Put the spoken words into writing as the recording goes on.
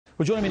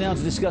Well, joining me now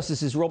to discuss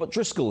this is Robert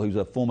Driscoll, who's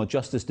a former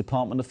Justice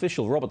Department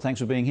official. Robert, thanks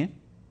for being here.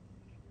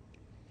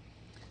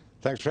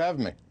 Thanks for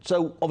having me.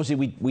 So,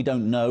 obviously, we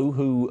don't know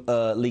who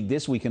leaked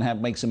this. We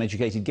can make some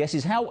educated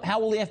guesses. How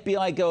will the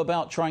FBI go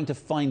about trying to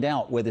find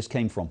out where this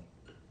came from?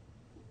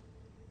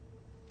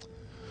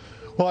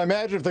 Well, I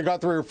imagine if they got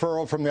the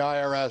referral from the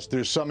IRS,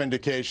 there's some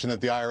indication that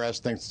the IRS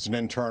thinks it's an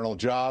internal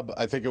job.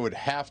 I think it would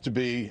have to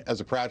be, as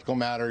a practical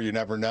matter, you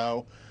never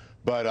know.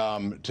 But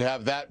to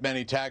have that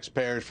many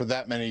taxpayers for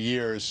that many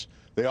years,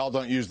 they all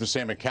don't use the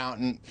same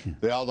accountant.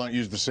 They all don't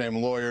use the same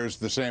lawyers,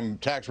 the same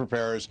tax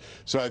preparers.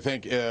 So I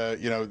think,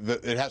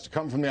 it has to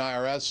come from the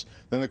IRS.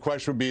 Then the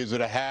question would be, is it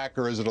a hack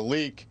or is it a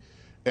leak?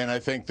 And I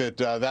think that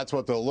that's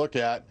what they'll look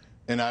at.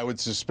 And I would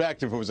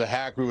suspect if it was a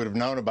hack, we would have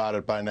known about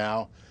it by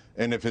now.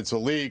 And if it's a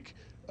leak,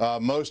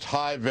 most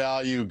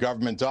high-value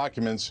government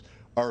documents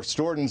are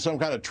stored in some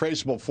kind of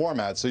traceable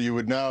format, so you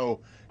would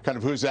know kind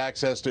of who's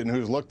accessed it and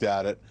who's looked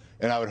at it.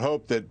 And I would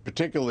hope that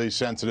particularly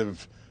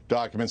sensitive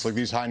documents like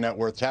these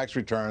high-net-worth tax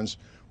returns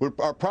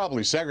are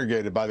probably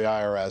segregated by the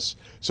IRS.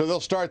 So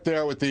they'll start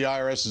there with the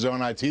IRS's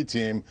own IT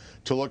team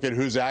to look at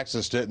who's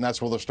accessed it, and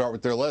that's where they'll start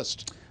with their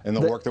list, and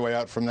they'll work their way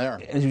out from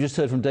there. As you just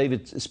heard from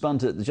David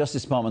Spunt at the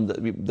Justice Department,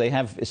 that they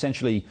have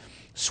essentially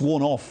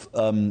sworn off,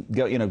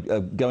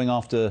 going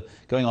after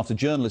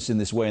journalists in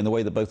this way, in the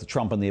way that both the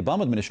Trump and the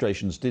Obama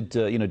administrations did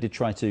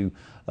try to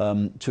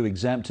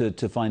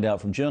find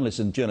out from journalists,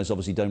 and journalists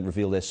obviously don't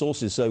reveal their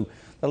sources, so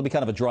that'll be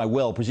kind of a dry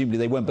well. Presumably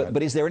they won't.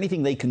 But is there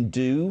anything they can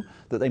do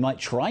that they might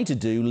try to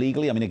do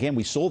legally? I mean, again,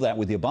 we saw that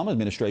with the Obama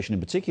administration in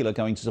particular,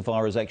 going so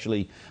far as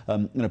actually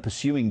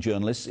pursuing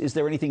journalists. Is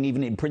there anything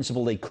even in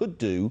principle they could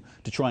do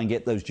to try and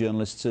get those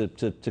journalists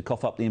to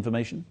cough up the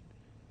information?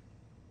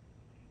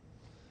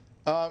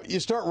 You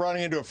start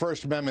running into a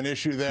First Amendment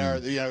issue there.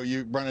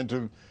 You run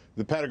into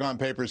the Pentagon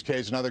Papers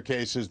case and other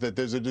cases that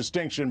there's a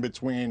distinction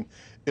between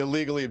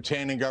illegally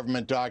obtaining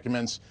government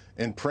documents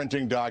and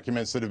printing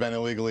documents that have been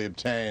illegally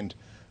obtained.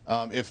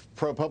 If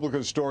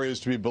ProPublica's story is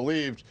to be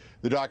believed,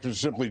 the documents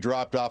are simply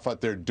dropped off at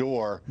their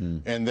door,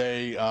 and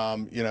they,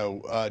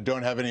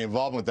 don't have any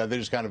involvement with that. They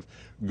just kind of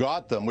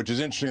got them, which is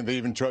interesting. They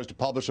even chose to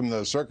publish them in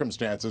those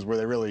circumstances where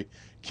they really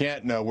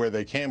can't know where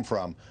they came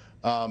from.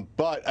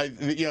 But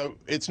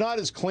it's not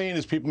as clean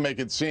as people make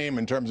it seem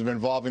in terms of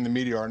involving the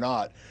media or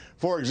not.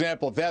 For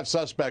example, if they have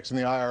suspects in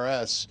the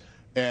IRS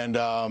and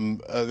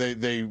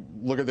they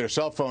look at their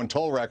cell phone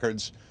toll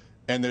records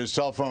and there's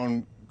cell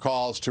phone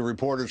calls to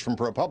reporters from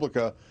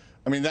ProPublica,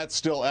 I mean, that's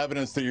still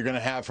evidence that you're going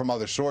to have from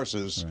other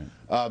sources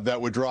that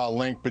would draw a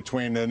link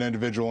between an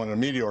individual and a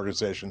media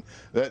organization.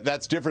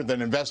 That's different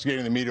than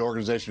investigating the media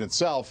organization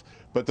itself,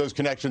 but those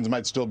connections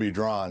might still be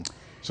drawn.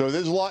 So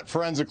there's a lot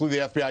forensically the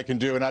FBI can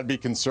do, and I'd be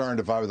concerned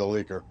if I were the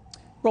leaker.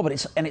 Robert,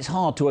 it's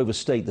hard to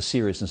overstate the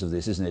seriousness of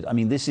this, isn't it? I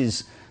mean, this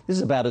is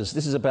about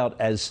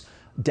as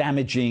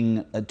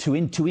damaging to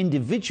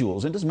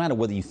individuals. It doesn't matter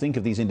whether you think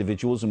of these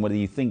individuals and whether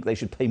you think they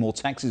should pay more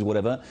taxes or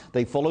whatever.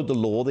 They followed the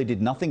law. They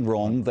did nothing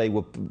wrong. They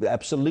were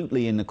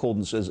absolutely in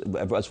accordance, as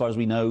far as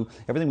we know.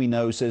 Everything we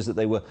know says that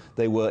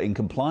they were in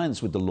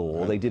compliance with the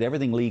law. They did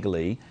everything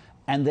legally.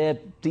 And their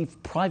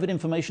private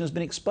information has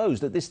been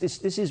exposed. That this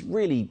is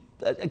really,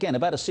 again,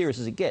 about as serious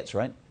as it gets,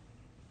 right?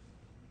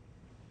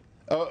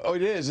 Oh,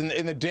 it is. And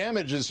the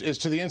damage is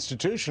to the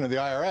institution of the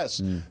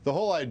IRS. The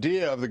whole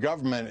idea of the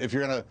government, if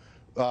you're going to,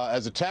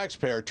 as a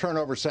taxpayer, turn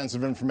over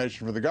sensitive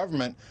information for the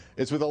government,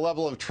 it's with a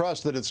level of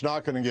trust that it's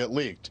not going to get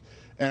leaked.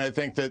 And I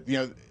think that,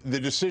 the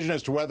decision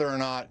as to whether or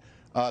not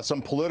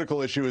some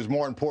political issue is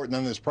more important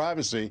than this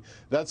privacy,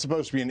 that's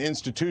supposed to be an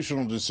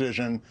institutional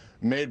decision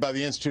made by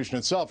the institution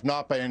itself,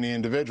 not by any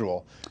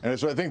individual. And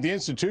so I think the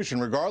institution,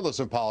 regardless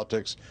of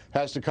politics,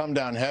 has to come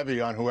down heavy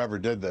on whoever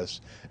did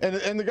this.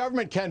 And the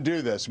government can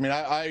do this. I mean,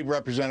 I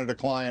represented a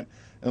client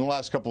in the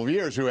last couple of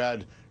years who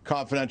had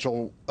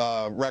confidential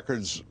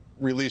records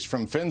released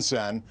from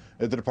FinCEN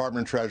at the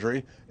Department of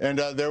Treasury, and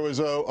there was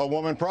a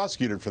woman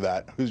prosecuted for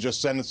that who's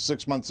just sentenced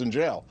 6 months in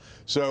jail.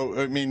 So,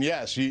 I mean,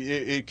 yes,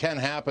 it can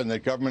happen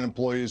that government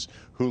employees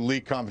who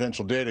leak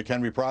confidential data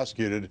can be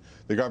prosecuted.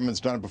 The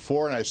government's done it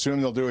before, and I assume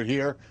they'll do it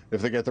here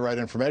if they get the right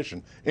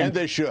information. And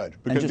they should,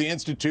 because the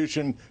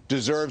institution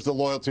deserves the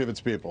loyalty of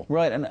its people.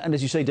 Right, and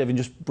as you say, Devin,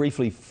 just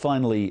briefly,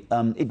 finally,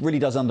 it really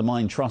does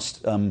undermine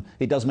trust.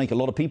 It does make a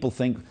lot of people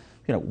think,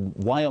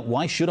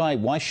 why should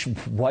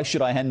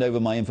I hand over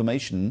my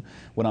information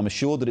when I'm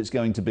assured that it's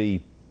going to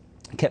be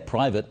kept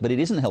private? But it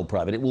isn't held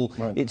private. It will.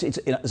 Right. It's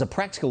as a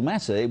practical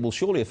matter, it will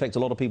surely affect a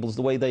lot of people as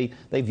the way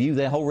they view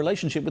their whole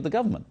relationship with the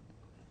government.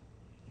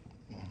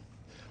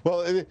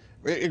 Well,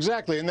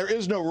 exactly. And there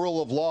is no rule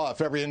of law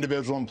if every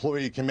individual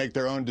employee can make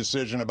their own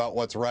decision about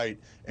what's right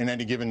in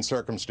any given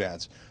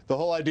circumstance. The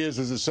whole idea is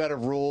there's a set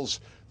of rules,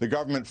 the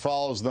government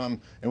follows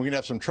them, and we can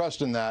have some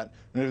trust in that.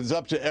 And it's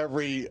up to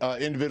every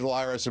individual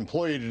IRS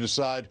employee to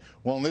decide,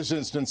 well, in this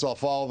instance, I'll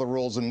follow the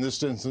rules, and in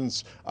this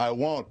instance, I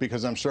won't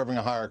because I'm serving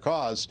a higher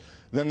cause.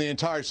 then the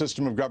entire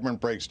system of government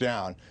breaks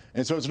down.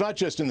 And so it's not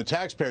just in the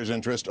taxpayers'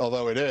 interest,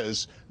 although it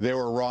is. They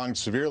were wronged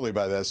severely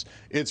by this.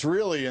 It's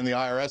really in the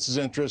IRS's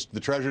interest, the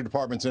Treasury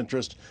Department's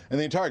interest, and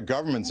the entire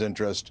government's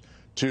interest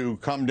to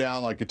come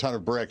down like a ton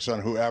of bricks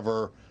on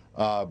whoever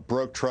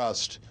broke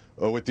trust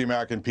with the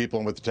American people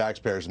and with the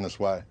taxpayers in this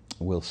way.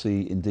 We'll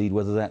see indeed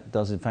whether that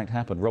does in fact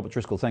happen. Robert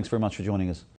Driscoll, thanks very much for joining us.